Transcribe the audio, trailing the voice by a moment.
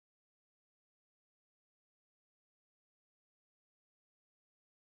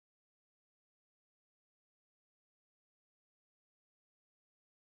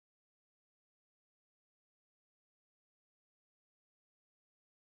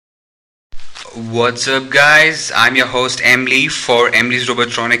What's up, guys? I'm your host Emily for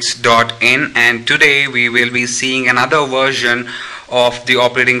emilysrobotronics.in, and today we will be seeing another version of the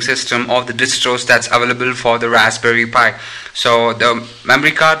operating system of the distros that's available for the Raspberry Pi. So the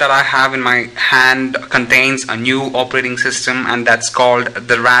memory card that I have in my hand contains a new operating system, and that's called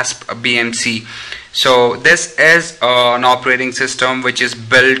the raspbmc. So this is an operating system which is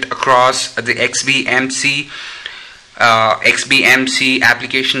built across the XBMC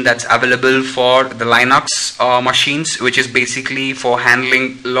application that's available for the Linux machines, which is basically for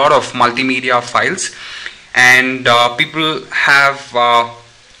handling a lot of multimedia files. And people have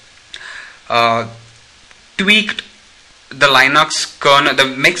tweaked the Linux kernel,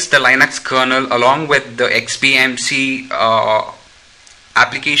 mixed the Linux kernel along with the XBMC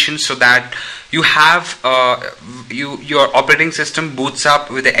application, so that you have your operating system boots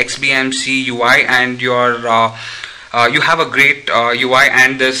up with the XBMC UI, and you have a great UI,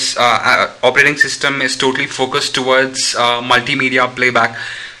 and this operating system is totally focused towards multimedia playback.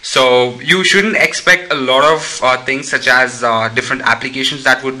 So you shouldn't expect a lot of things such as different applications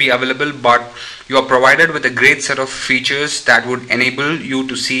that would be available, but you are provided with a great set of features that would enable you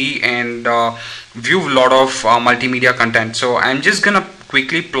to see and view a lot of multimedia content. So I'm just gonna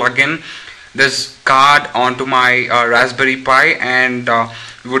quickly plug in this card onto my Raspberry Pi, and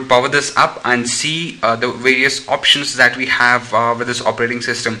we would power this up and see the various options that we have with this operating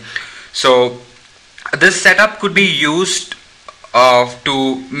system. So this setup could be used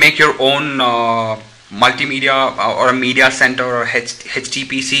to make your own multimedia or a media center or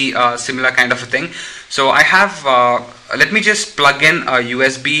HTPC similar kind of a thing. So I have let me just plug in a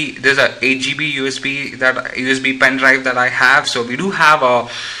USB. There's a 8 GB USB pen drive that I have. So we do have a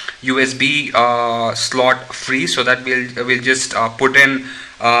USB slot free, so that we'll just put in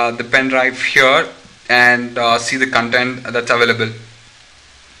the pen drive here and see the content that's available.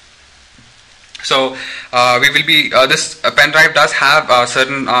 So we will be this pen drive does have a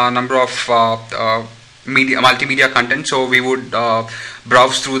certain number of multimedia content, so we would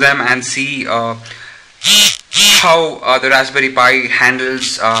browse through them and see how the Raspberry Pi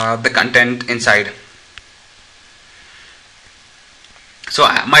handles the content inside. So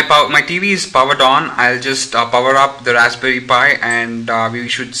my TV is powered on. I'll just power up the Raspberry Pi, and we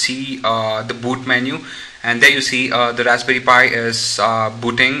should see the boot menu. And there you see the Raspberry Pi is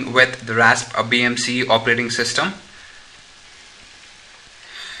booting with the raspbmc operating system.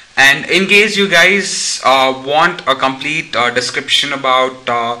 And in case you guys want a complete description about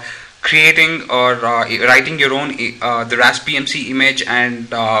creating or writing your own the raspbmc image and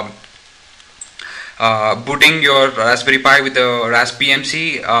booting your Raspberry Pi with the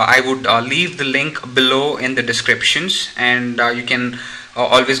raspbmc, I would leave the link below in the descriptions, and you can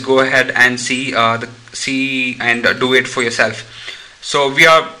always go ahead and see and do it for yourself. So we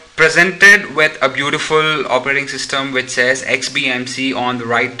are presented with a beautiful operating system which says XBMC on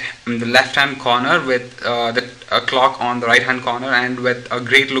the left hand corner, with the clock on the right hand corner, and with a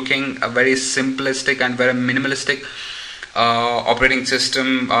great looking, a very simplistic and very minimalistic operating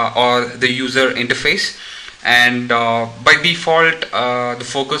system or the user interface. And by default the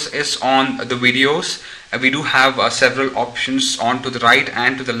focus is on the videos. We do have several options on to the right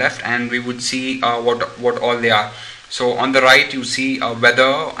and to the left, and we would see what all they are. So on the right you see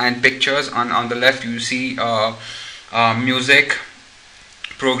weather and pictures, on the left you see music,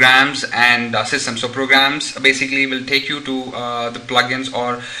 programs, and systems. So programs basically will take you to the plugins,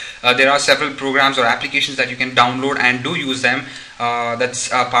 or there are several programs or applications that you can download and do use them.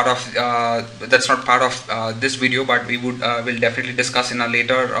 That's not part of this video, but we will definitely discuss in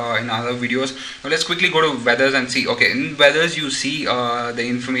later in other videos. Now let's quickly go to weathers and see. Okay, in weathers you see the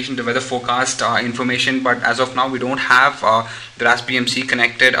information, the weather forecast information, but as of now we don't have the raspbmc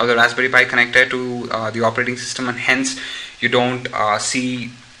connected, or the Raspberry Pi connected to the operating system, and hence you don't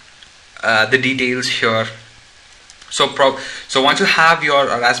see the details here. So once you have your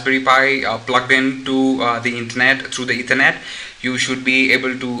Raspberry Pi plugged into the internet through the Ethernet, you should be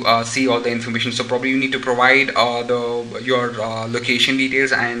able to see all the information. So probably you need to provide your location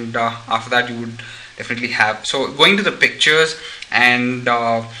details, and after that you would definitely have. So going to the pictures and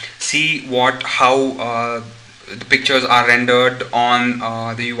see how the pictures are rendered on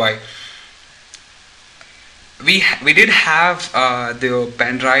the UI. We did have the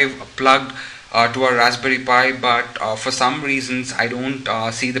pen drive plugged to our Raspberry Pi, but for some reasons I don't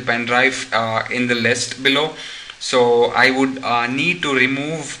see the pen drive in the list below. So I would need to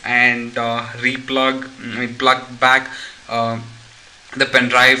remove and plug back the pen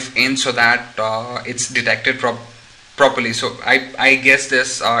drive in, so that it's detected properly. So I guess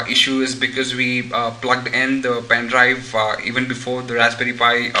this issue is because we plugged in the pen drive even before the Raspberry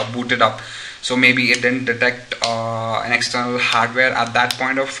Pi booted up. so maybe it didn't detect an external hardware at that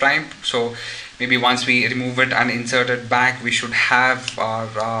point of time. So maybe once we remove it and insert it back, we should have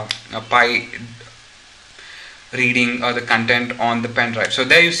our Pi reading the content on the pen drive. So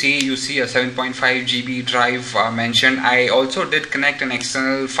there you see a 7.5 GB drive mentioned. I also did connect an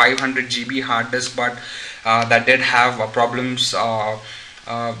external 500 GB hard disk, but that did have problems to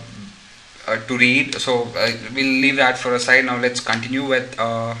read. So we'll leave that for a side. Now let's continue with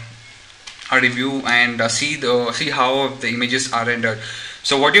a review and see how the images are rendered.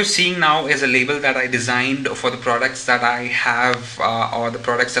 So what you're seeing now is a label that I designed for the products that I have or the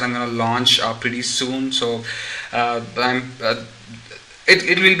products that I'm going to launch pretty soon. So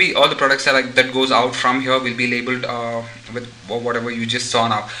it will be all the products that goes out from here will be labeled with whatever you just saw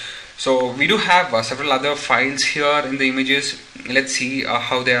now. So we do have several other files here in the images. Let's see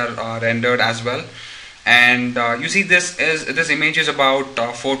how they are rendered as well. And you see this image is about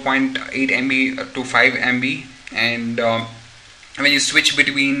 4.8 MB to 5 MB, and when you switch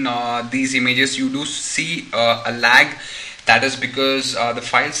between these images, you do see a lag. That is because the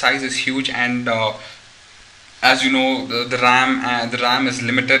file size is huge, and as you know, the RAM is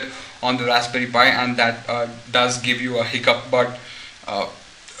limited on the Raspberry Pi, and that does give you a hiccup. But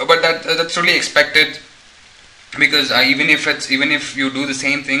that's really expected, because even if you do the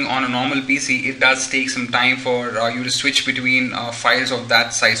same thing on a normal PC, it does take some time for you to switch between files of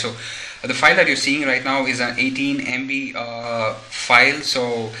that size. So the file that you're seeing right now is an 18 MB file.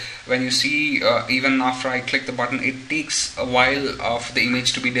 So when you see, even after I click the button, it takes a while for the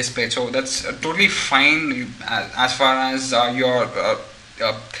image to be displayed. So that's totally fine as far as your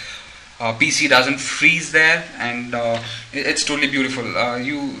PC doesn't freeze there, and it's totally beautiful.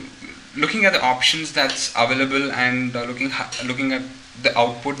 Looking at the options that's available, and looking at the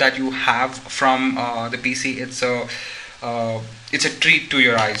output that you have from the PC, it's a treat to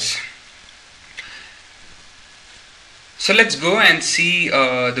your eyes. So let's go and see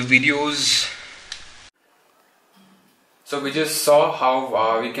the videos. So we just saw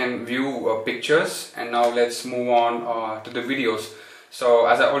how we can view pictures, and now let's move on to the videos. So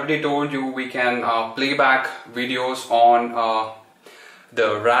as I already told you, we can playback videos on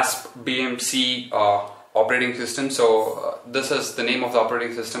the raspbmc operating system. So this is the name of the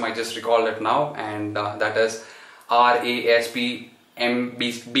operating system, I just recalled it now, and that is raspbmc.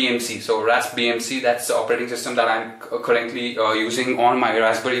 So raspbmc, that's the operating system that I'm currently using on my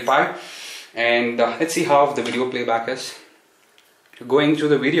Raspberry Pi. And let's see how the video playback is. Going through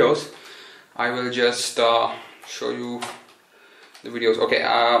the videos, I will just show you the videos. Okay,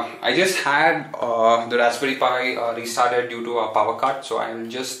 I just had the Raspberry Pi restarted due to a power cut, so I will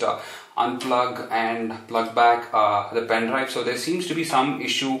just unplug and plug back the pen drive. So there seems to be some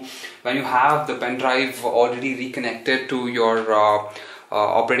issue when you have the pen drive already reconnected to your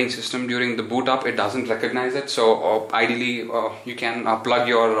operating system. During the boot up, it doesn't recognize it. So ideally you can plug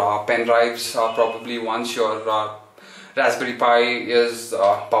your pen drives probably once your Raspberry Pi is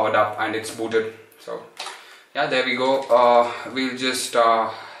powered up and it's booted. So yeah, there we go. We'll just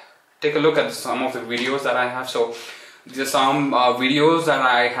take a look at some of the videos that I have. So these are some videos that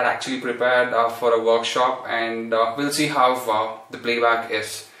I had actually prepared for a workshop, and we'll see how the playback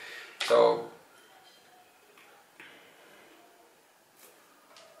is. So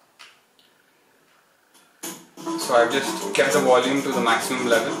I've just kept the volume to the maximum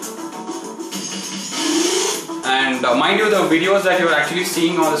level. And mind you, the videos that you're actually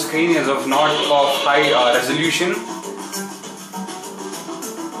seeing on the screen is of not of high resolution.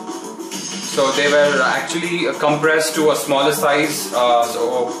 So they were actually compressed to a smaller size.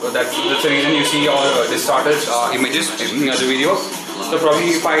 So that's the reason you see all distorted images in the video. So probably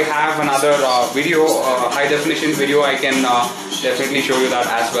if I have another video, high definition video, I can definitely show you that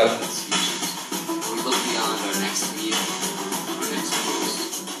as well. We look beyond our next meal, our next post,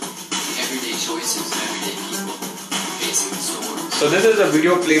 everyday choices, everyday people facing the storm. So this is a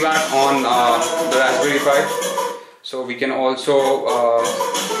video playback on the Raspberry Pi. So we can also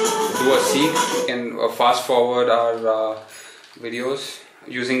do a seek. We can fast forward our videos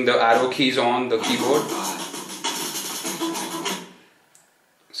using the arrow keys on the keyboard.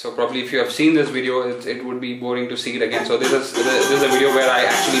 So probably if you have seen this video, it would be boring to see it again. So this is a video where I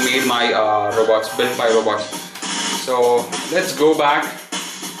actually made my robots, built my robots. So let's go back.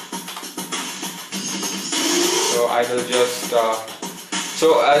 So I will just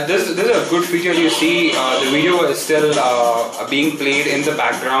this is a good feature. You see the video is still being played in the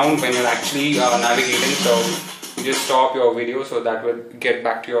background when you're actually navigating. So you just stop your video, so that will get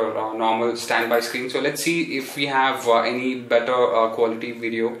back to your normal standby screen. So let's see if we have any better quality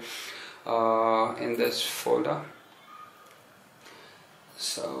video in this folder.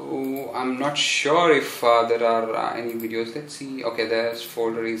 So I'm not sure if there are any videos. Let's see. Okay, this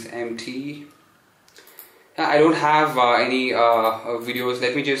folder is empty. I don't have any videos.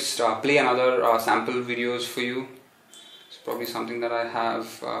 Let me just play another sample videos for you. It's probably something that I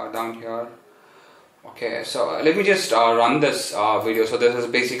have down here. Okay, so let me just run this video. So this is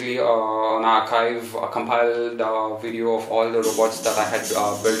basically an archive, a compiled video of all the robots that I had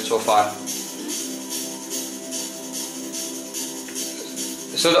built so far.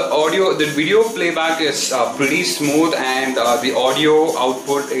 So the video playback is pretty smooth, and the audio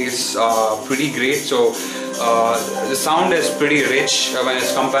output is pretty great. So the sound is pretty rich when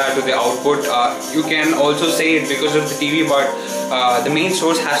it's compared to the output. You can also say it because of the TV, but the main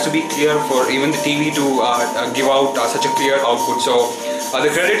source has to be clear for even the TV to give out such a clear output. So the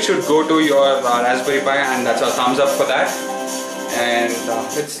credit should go to your Raspberry Pi, and that's a thumbs up for that. And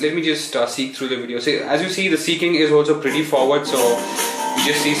let me just seek through the video. See, as you see, the seeking is also pretty forward, so you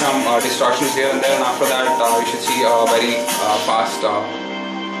just see some distortions here and there, and after that you should see very fast.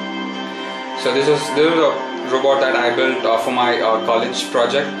 So this is a robot that I built for my college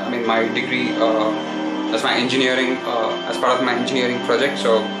project. I mean, my degree as my engineering as part of my engineering project.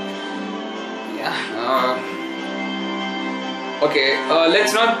 So yeah. Okay,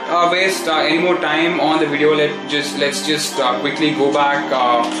 let's not waste any more time on the video. Let's just quickly go back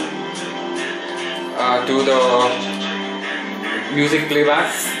to the music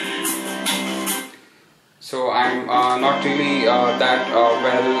playback. So I'm not really that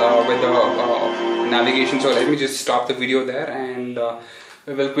well with the navigation, so let me just stop the video there, and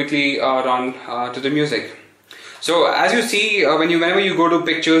we will quickly run to the music. So as you see, whenever you go to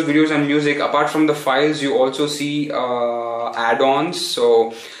pictures, videos and music, apart from the files, you also see add-ons.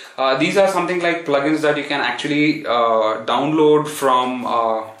 So these are something like plugins that you can actually download from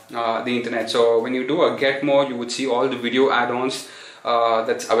the internet. So when you do a get more, you would see all the video add-ons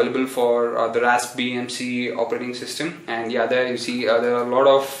that's available for the raspbmc operating system. And yeah, there you see there are a lot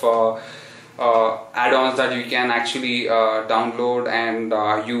of add-ons that you can actually download and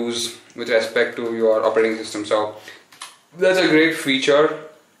use with respect to your operating system. So that's a great feature.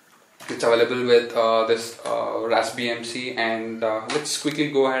 It's available with this raspbmc, and let's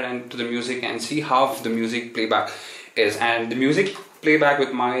quickly go ahead and to the music and see how the music playback is. And the music playback,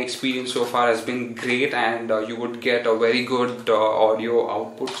 with my experience so far, has been great, and you would get a very good audio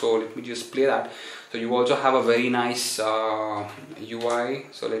output. So let me just play that. So you also have a very nice UI.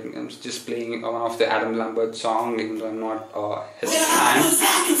 So I'm just playing one of the Adam Lambert song, even though I'm not his fan.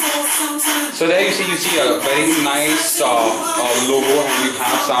 So there you see a very nice logo, and you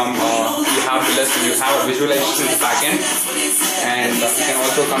have some you have the list, you have a visualization in the backend, and you can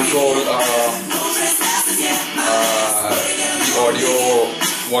also control the audio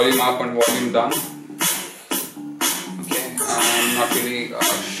volume up and volume down. I'm not really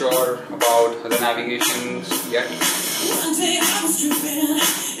sure about the navigations yet.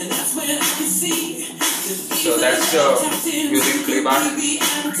 So that's the music playback. Just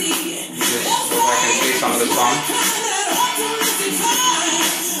go back and play some of the song.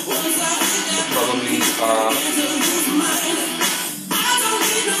 So probably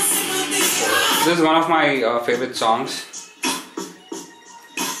this is one of my favorite songs.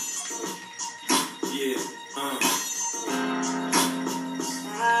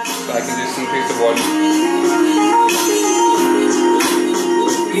 So I can just increase the volume.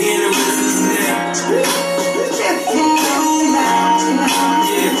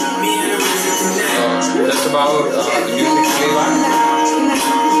 So that's about the music playback.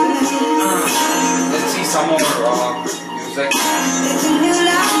 Let's see some more music.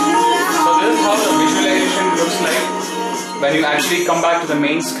 So this is how the visualization looks like. When you actually come back to the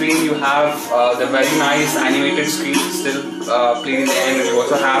main screen, you have the very nice animated screen still played in the end, and you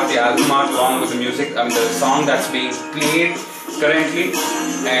also have the album art along with the music, I mean the song that's being played currently.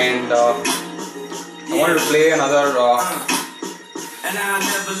 And I wanted to play another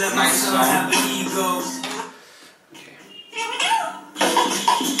nice song.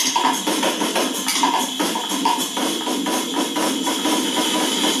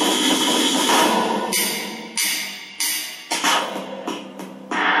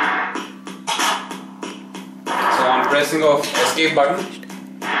 Pressing of escape button.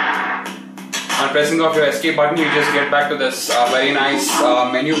 On pressing of your escape button, you just get back to this very nice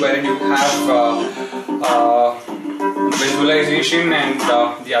menu wherein you have visualization and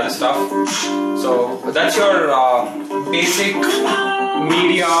the other stuff. So that's your basic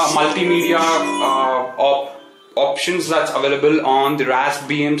media, multimedia options that's available on the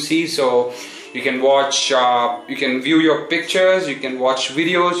raspbmc. So you can watch, you can view your pictures, you can watch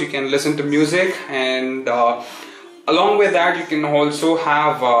videos, you can listen to music, and Along with that, you can also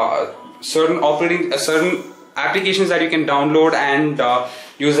have certain applications that you can download and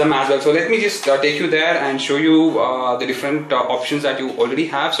use them as well. So let me just take you there and show you the different options that you already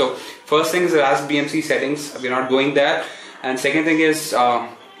have. So first thing is the raspbmc settings. We're not going there. And second thing is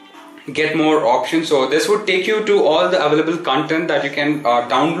get more options. So this would take you to all the available content that you can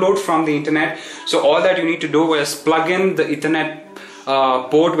download from the internet. So all that you need to do is plug in the Ethernet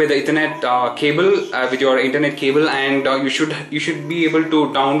port with the Ethernet cable, with your internet cable, and you should be able to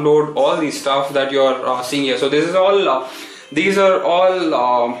download all the stuff that you're seeing here. So this is all these are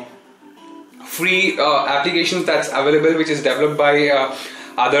all free applications that's available, which is developed by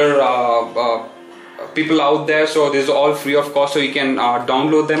other people out there. So this is all free of cost, so you can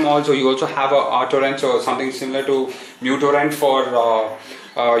download them all. So you also have a torrent, so something similar to uTorrent for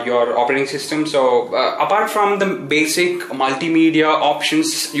your operating system. So apart from the basic multimedia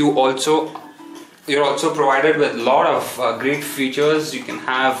options, you're also provided with a lot of great features. You can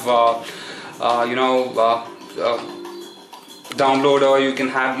have downloader. You can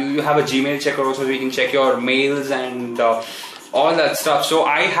have you have a Gmail checker also, so you can check your mails and all that stuff. So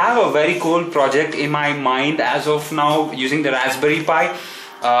I have a very cool project in my mind as of now using the Raspberry Pi.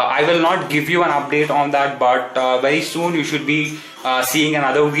 I will not give you an update on that, but very soon you should be seeing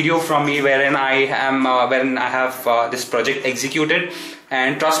another video from me wherein I have this project executed.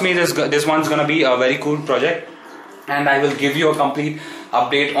 And trust me, this one's gonna be a very cool project, and I will give you a complete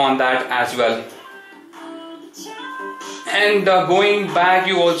update on that as well. And going back,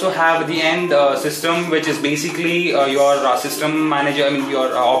 you also have the end system, which is basically your system manager. I mean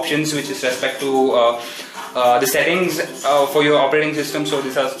your options, which is respect to the settings for your operating system. So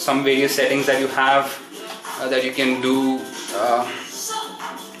these are some various settings that you have that you can do.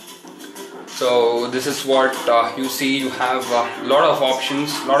 So this is what you see. You have a lot of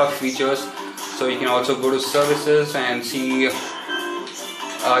options, a lot of features. So you can also go to services and see.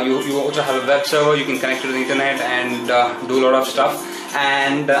 You also have a web server. You can connect to the internet and do a lot of stuff.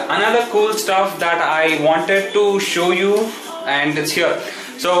 And another cool stuff that I wanted to show you, and it's here.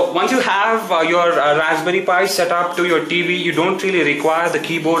 So once you have your Raspberry Pi set up to your TV, you don't really require the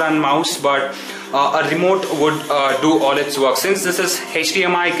keyboard and mouse, but a remote would do all its work. Since this is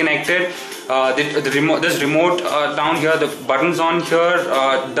HDMI connected, this remote down here, the buttons on here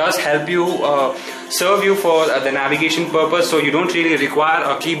does help you, serve you for the navigation purpose. So you don't really require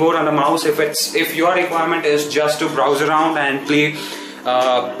a keyboard and a mouse if your requirement is just to browse around and play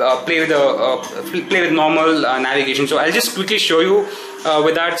with normal navigation. So I'll just quickly show you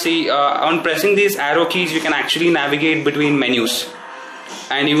with that. See, on pressing these arrow keys, you can actually navigate between menus,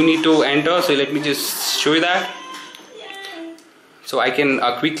 and you need to enter. So let me just show you that. So I can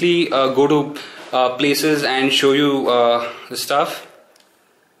quickly go to places and show you the stuff.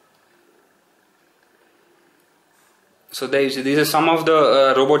 So there you see, these are some of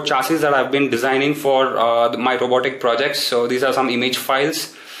the robot chassis that I've been designing for my robotic projects. So these are some image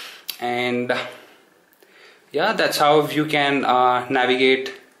files, and yeah, that's how you can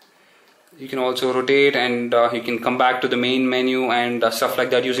navigate. You can also rotate, and you can come back to the main menu and stuff like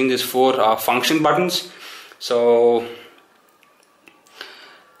that using these 4 function buttons. So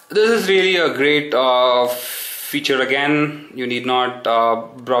this is really a great feature. Again, you need not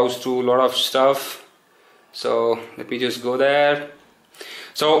browse through a lot of stuff. So let me just go there.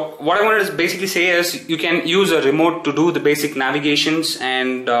 So what I wanted to basically say is you can use a remote to do the basic navigations,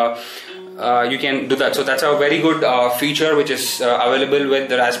 and you can do that. So that's a very good feature which is available with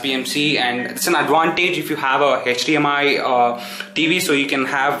the raspbmc, and it's an advantage if you have a HDMI TV, so you can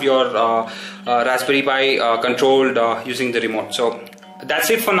have your Raspberry Pi controlled using the remote. So that's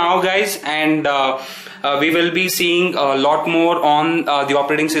it for now, guys, and we will be seeing a lot more on the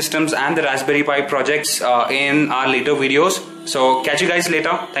operating systems and the Raspberry Pi projects in our later videos. So catch you guys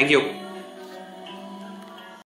later. Thank you.